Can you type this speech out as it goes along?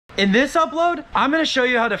In this upload, I'm gonna show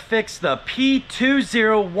you how to fix the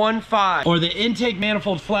P2015 or the intake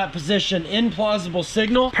manifold flat position implausible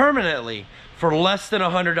signal permanently for less than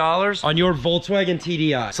 $100 on your Volkswagen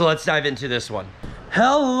TDI. So let's dive into this one.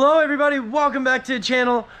 Hello everybody, welcome back to the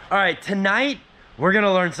channel. All right, tonight we're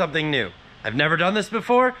gonna learn something new. I've never done this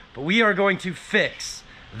before, but we are going to fix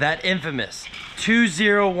that infamous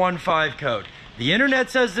 2015 code. The internet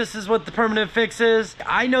says this is what the permanent fix is.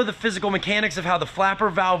 I know the physical mechanics of how the flapper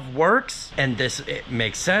valve works, and it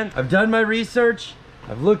makes sense. I've done my research.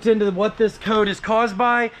 I've looked into what this code is caused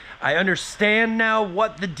by. I understand now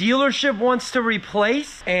what the dealership wants to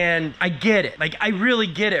replace, and I get it. Like, I really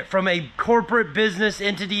get it. From a corporate business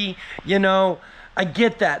entity, you know, I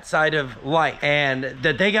get that side of life, and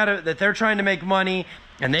that they're trying to make money,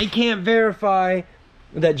 and they can't verify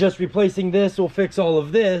that just replacing this will fix all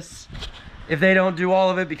of this if they don't do all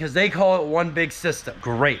of it, because they call it one big system.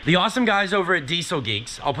 Great. The awesome guys over at Diesel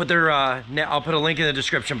Geeks, I'll put their I'll put a link in the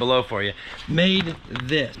description below for you, made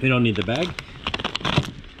this. We don't need the bag.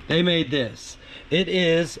 They made this. It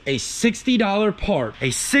is a $60 part. A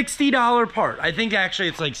 $60 part. I think actually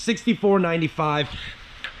it's like $64.95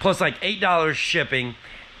 plus like $8 shipping.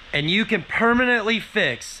 And you can permanently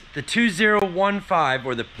fix the 2015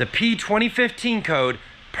 or the P2015 code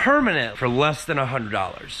permanent for less than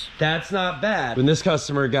 $100. That's not bad when this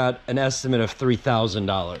customer got an estimate of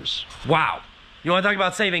 $3,000. Wow. You want to talk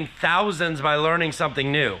about saving thousands by learning something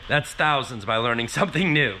new? That's thousands by learning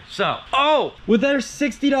something new. So, oh, with their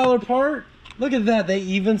 $60 part, look at that. They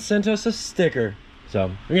even sent us a sticker. So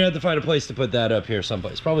we're gonna have to find a place to put that up here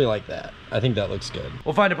someplace. Probably like that. I think that looks good.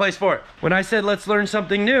 We'll find a place for it. When I said let's learn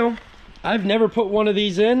something new, I've never put one of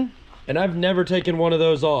these in, and I've never taken one of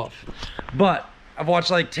those off. But I've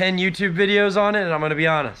watched like 10 YouTube videos on it, and I'm gonna be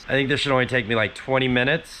honest. I think this should only take me like 20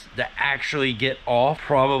 minutes to actually get off.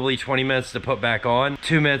 Probably 20 minutes to put back on.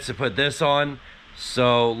 2 minutes to put this on.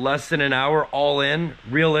 So less than an hour all in,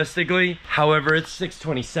 realistically. However, it's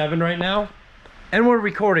 6:27 right now, and we're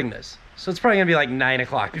recording this. So it's probably gonna be like 9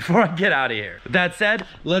 o'clock before I get out of here. With that said,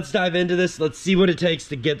 let's dive into this. Let's see what it takes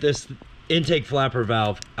to get this intake flapper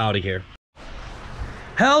valve out of here.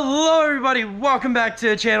 Hello everybody, welcome back to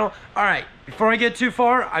the channel. All right, before I get too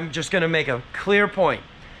far, I'm just gonna make a clear point.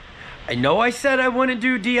 I know I said I wouldn't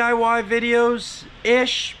do DIY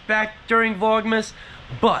videos-ish back during Vlogmas,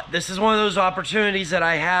 but this is one of those opportunities that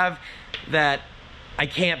I have that I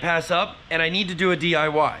can't pass up, and I need to do a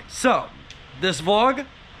DIY. So, this vlog,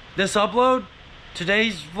 this upload,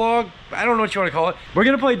 today's vlog, I don't know what you want to call it. We're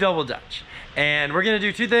gonna play double dutch, and we're gonna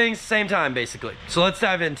do two things same time basically. So let's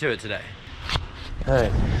dive into it today. All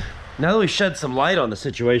right, now that we shed some light on the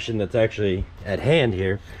situation that's actually at hand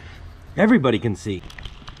here, everybody can see.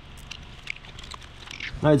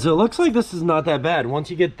 All right, so it looks like this is not that bad.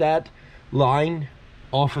 Once you get that line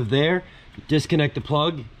off of there, disconnect the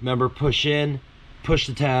plug. Remember, push in, push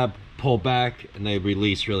the tab, pull back, and they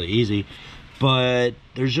release really easy. But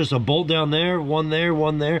there's just a bolt down there, one there,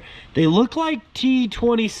 one there. They look like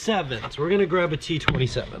T27, so we're gonna grab a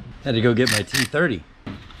T27. Had to go get my T30.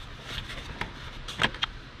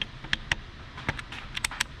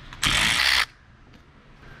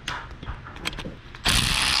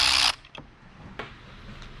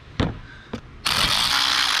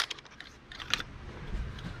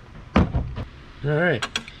 All right.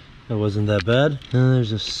 That wasn't that bad. And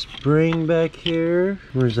there's a spring back here.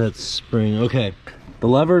 Where's that spring? Okay, the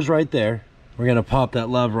lever's right there. We're gonna pop that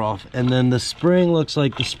lever off, and then the spring looks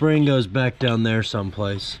like the spring goes back down there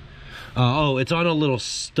someplace. Oh, it's on a little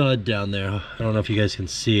stud down there. I don't know if you guys can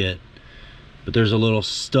see it, but there's a little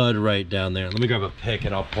stud right down there. Let me grab a pick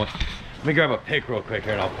and I'll point. Let me grab a pick real quick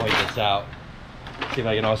here and I'll point this out. See if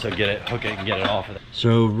I can also get it, hook it and get it off of it.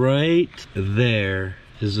 So right there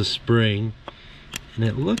is the spring. And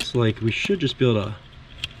it looks like we should just be able to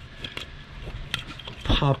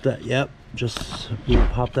pop that, yep, just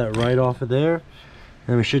pop that right off of there.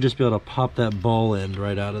 And we should just be able to pop that ball end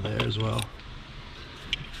right out of there as well.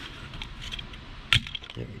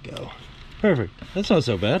 There we go. Perfect. That's not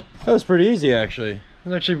so bad. That was pretty easy actually. It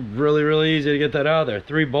was actually really, really easy to get that out of there.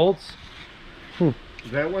 3 bolts. Is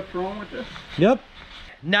that what's wrong with this? Yep.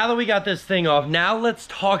 Now that we got this thing off, now let's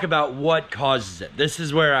talk about what causes it. This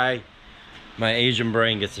is where my Asian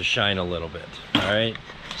brain gets to shine a little bit. All right,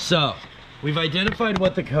 so we've identified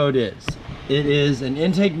what the code is. It is an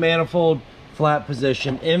intake manifold flat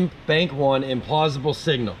position in bank 1 implausible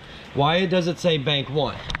signal. Why does it say bank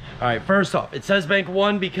 1? All right, first off, it says bank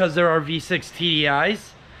 1 because there are V6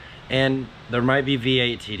 TDIs and there might be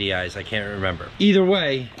V8 TDIs, I can't remember. Either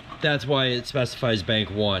way, that's why it specifies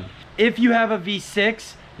bank 1. If you have a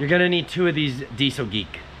V6, you're gonna need 2 of these Diesel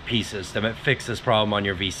Geek pieces to fix this problem on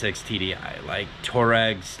your V6 TDI, like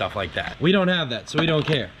Touareg, stuff like that. We don't have that, so we don't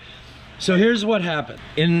care. So here's what happened.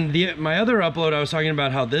 In my other upload, I was talking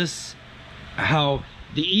about how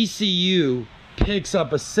the ECU picks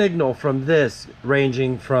up a signal from this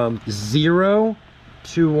ranging from 0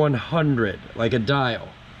 to 100, like a dial,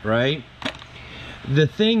 right? The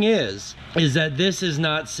thing is that this is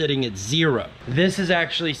not sitting at 0. This is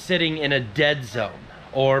actually sitting in a dead zone,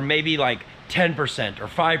 or maybe like 10% or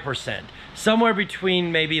 5%, somewhere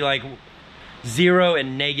between maybe like 0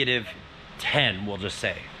 and -10, we'll just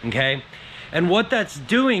say, okay? And what that's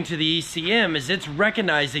doing to the ECM is it's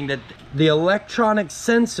recognizing that the electronic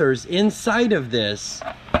sensors inside of this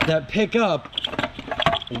that pick up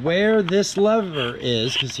where this lever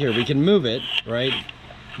is, because here we can move it, right?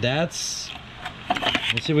 Let's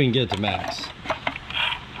see if we can get it to max.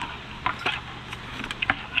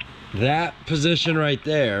 That position right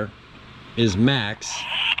there is max,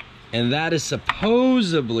 and that is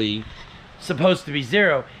supposedly supposed to be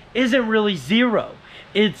 0. Isn't really 0.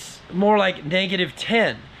 It's more like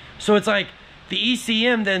 -10. So it's like the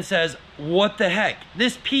ECM then says, what the heck?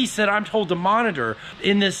 This piece that I'm told to monitor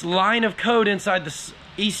in this line of code inside the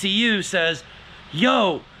ECU says,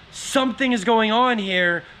 yo, something is going on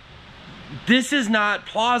here. This is not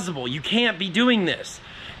plausible. You can't be doing this.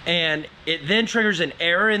 And it then triggers an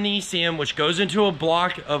error in the ECM, which goes into a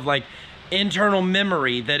block of like internal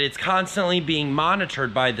memory that it's constantly being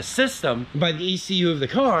monitored by the system, by the ECU of the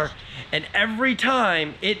car. And every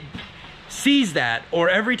time it sees that, or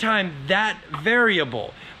every time that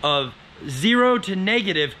variable of 0 to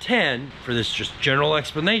 -10, for this just general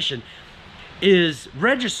explanation, is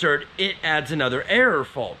registered, it adds another error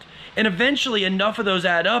fault. And eventually enough of those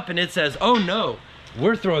add up and it says, oh no,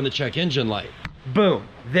 we're throwing the check engine light. Boom,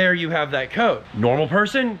 there you have that code. Normal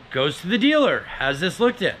person goes to the dealer, has this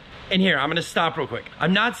looked at. And here, I'm gonna stop real quick.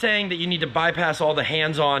 I'm not saying that you need to bypass all the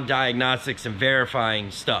hands-on diagnostics and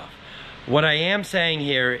verifying stuff. What I am saying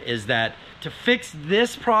here is that to fix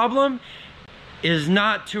this problem is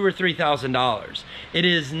not $2,000 or $3,000. It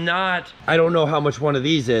is not, I don't know how much one of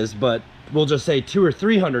these is, but we'll just say $200 or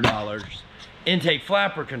 $300 intake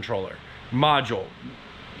flapper controller, module,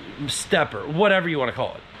 stepper, whatever you wanna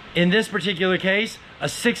call it. In this particular case, a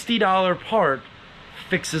 $60 part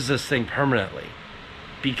fixes this thing permanently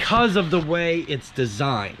because of the way it's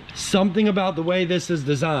designed. Something about the way this is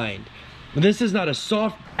designed. This is not a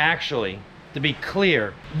soft, actually, to be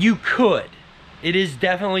clear, you could, it is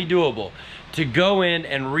definitely doable to go in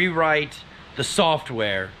and rewrite the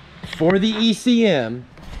software for the ECM.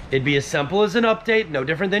 It'd be as simple as an update, no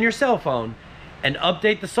different than your cell phone, and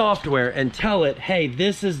update the software and tell it, hey,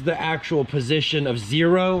 this is the actual position of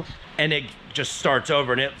 0, and it just starts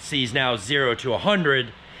over and it sees now 0 to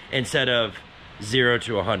 100 instead of 0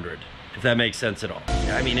 to 100, if that makes sense at all.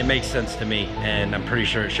 I mean, it makes sense to me, and I'm pretty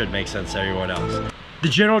sure it should make sense to everyone else. The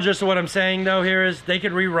general gist of what I'm saying though here is they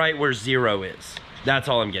could rewrite where 0 is. That's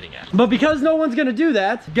all I'm getting at. But because no one's gonna do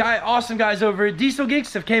that, awesome guys over at Diesel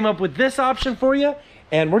Geeks have came up with this option for you,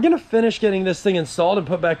 and we're gonna finish getting this thing installed and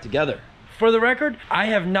put back together. For the record, I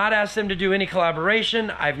have not asked them to do any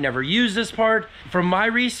collaboration. I've never used this part. From my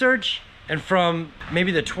research, and from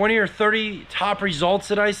maybe the 20 or 30 top results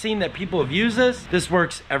that I've seen that people have used this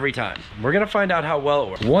works every time. We're gonna find out how well it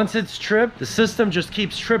works. Once it's tripped, the system just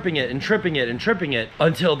keeps tripping it and tripping it and tripping it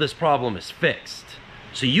until this problem is fixed.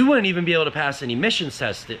 So you wouldn't even be able to pass an emissions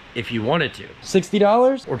test if you wanted to.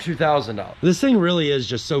 $60 or $2,000. This thing really is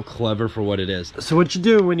just so clever for what it is. So what you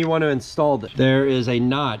do when you want to install this, there is a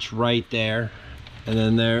notch right there, and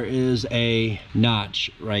then there is a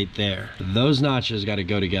notch right there. Those notches got to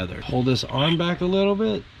go together. Hold this arm back a little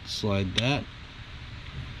bit, slide that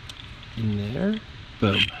in there,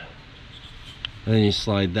 boom. And then you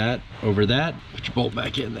slide that over that, put your bolt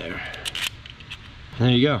back in there. And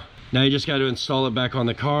there you go. Now you just got to install it back on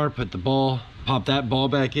the car, put the ball, pop that ball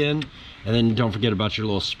back in, and then don't forget about your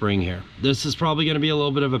little spring here. This is probably going to be a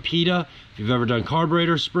little bit of a PETA. If you've ever done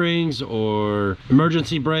carburetor springs or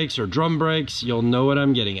emergency brakes or drum brakes, you'll know what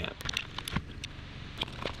I'm getting at.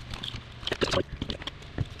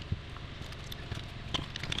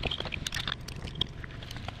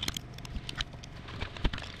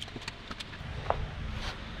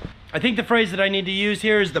 I think the phrase that I need to use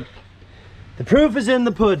here is the proof is in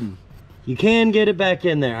the pudding. You can get it back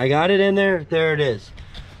in there. I got it in there, there it is.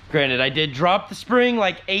 Granted, I did drop the spring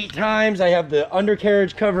like 8 times. I have the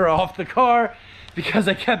undercarriage cover off the car because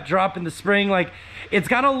I kept dropping the spring. Like, it's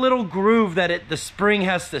got a little groove that the spring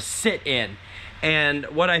has to sit in. And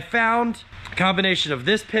what I found, a combination of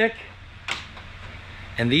this pick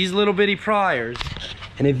and these little bitty pliers,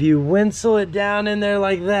 and if you winsel it down in there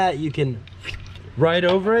like that, you can right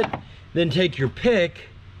over it, then take your pick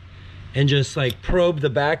and just like probe the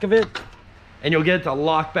back of it, and you'll get it to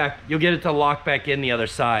lock back. You'll get it to lock back in the other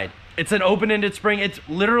side. It's an open-ended spring. It's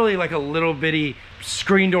literally like a little bitty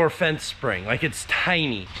screen door fence spring. Like, it's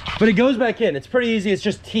tiny, but it goes back in. It's pretty easy. It's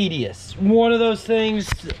just tedious. One of those things,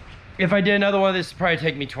 if I did another one of this, it'd probably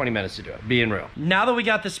take me 20 minutes to do it, being real. Now that we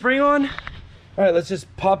got the spring on, all right, let's just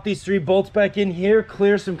pop these 3 bolts back in here,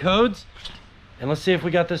 clear some codes, and let's see if we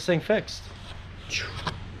got this thing fixed.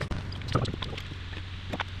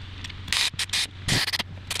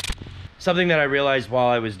 Something that I realized while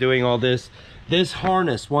I was doing all this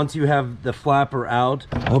harness, once you have the flapper out,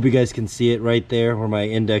 I hope you guys can see it right there where my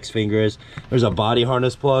index finger is. There's a body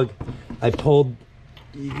harness plug. I pulled,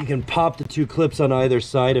 you can pop the 2 clips on either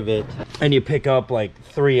side of it, and you pick up like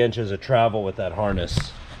 3 inches of travel with that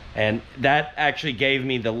harness. And that actually gave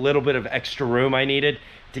me the little bit of extra room I needed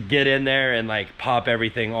to get in there and like pop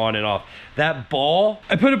everything on and off. That ball,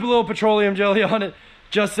 I put a little petroleum jelly on it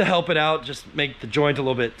just to help it out, just make the joint a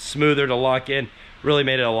little bit smoother to lock in. Really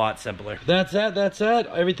made it a lot simpler. That's that.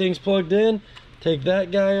 Everything's plugged in. Take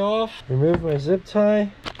that guy off, remove my zip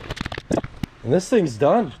tie, and this thing's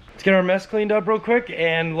done. Let's get our mess cleaned up real quick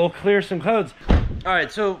and we'll clear some codes. All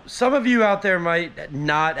right, so some of you out there might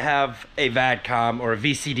not have a VATCOM or a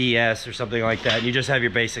VCDS or something like that, and you just have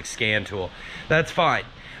your basic scan tool. That's fine.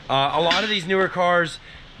 A lot of these newer cars,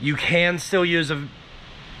 you can still use a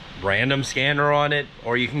random scanner on it,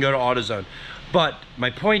 or you can go to AutoZone. But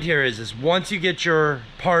my point here is once you get your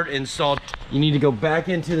part installed, you need to go back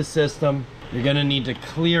into the system. You're gonna need to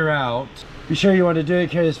clear out. Be sure you want to do it,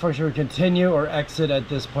 carry this function or continue or exit at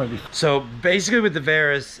this point. So basically with the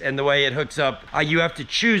Verus and the way it hooks up, you have to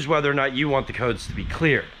choose whether or not you want the codes to be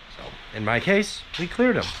cleared. So in my case, we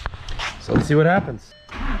cleared them. So let's see what happens.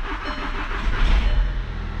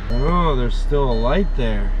 Oh, there's still a light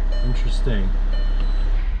there. Interesting.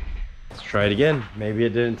 Let's try it again. Maybe it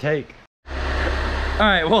didn't take. All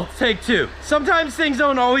right, well, take 2. Sometimes things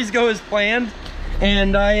don't always go as planned,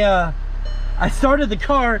 and I started the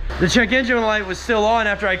car. The check engine light was still on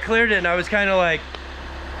after I cleared it, and I was kind of like,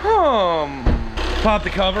 pop the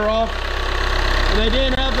cover off, and I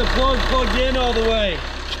didn't have the plug plugged in all the way.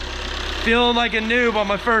 Feeling like a noob on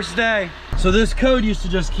my first day. So this code used to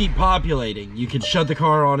just keep populating. You could shut the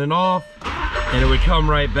car on and off, and it would come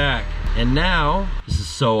right back. And now, this is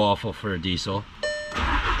so awful for a diesel.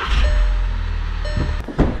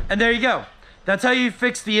 And there you go. That's how you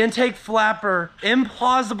fix the intake flapper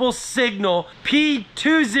implausible signal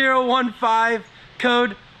P2015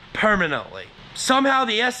 code permanently. Somehow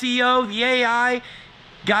the SEO, the AI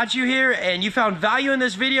got you here and you found value in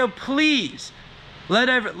this video. Please let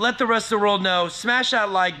the rest of the world know. Smash that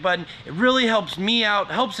like button. It really helps me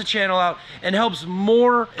out, helps the channel out, and helps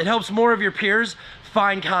more of your peers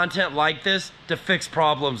find content like this to fix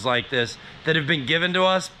problems like this that have been given to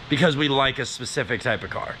us because we like a specific type of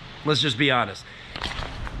car. Let's just be honest.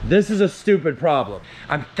 This is a stupid problem.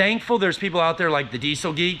 I'm thankful there's people out there like the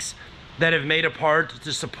diesel geeks that have made a part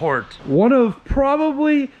to support one of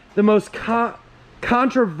probably the most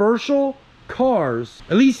controversial cars,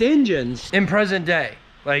 at least engines, in present day.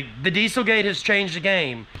 Like, the Dieselgate has changed the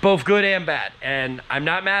game, both good and bad, and I'm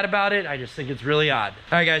not mad about it. I just think it's really odd.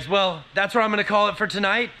 All right, guys, well, that's where I'm gonna call it for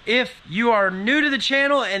tonight. If you are new to the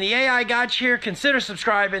channel and the AI got you here, consider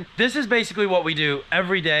subscribing. This is basically what we do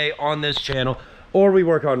every day on this channel, or we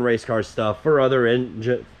work on race car stuff for other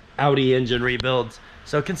Audi engine rebuilds.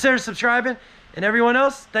 So consider subscribing, and everyone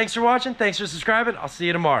else, thanks for watching, thanks for subscribing. I'll see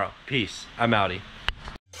you tomorrow. Peace. I'm Audi.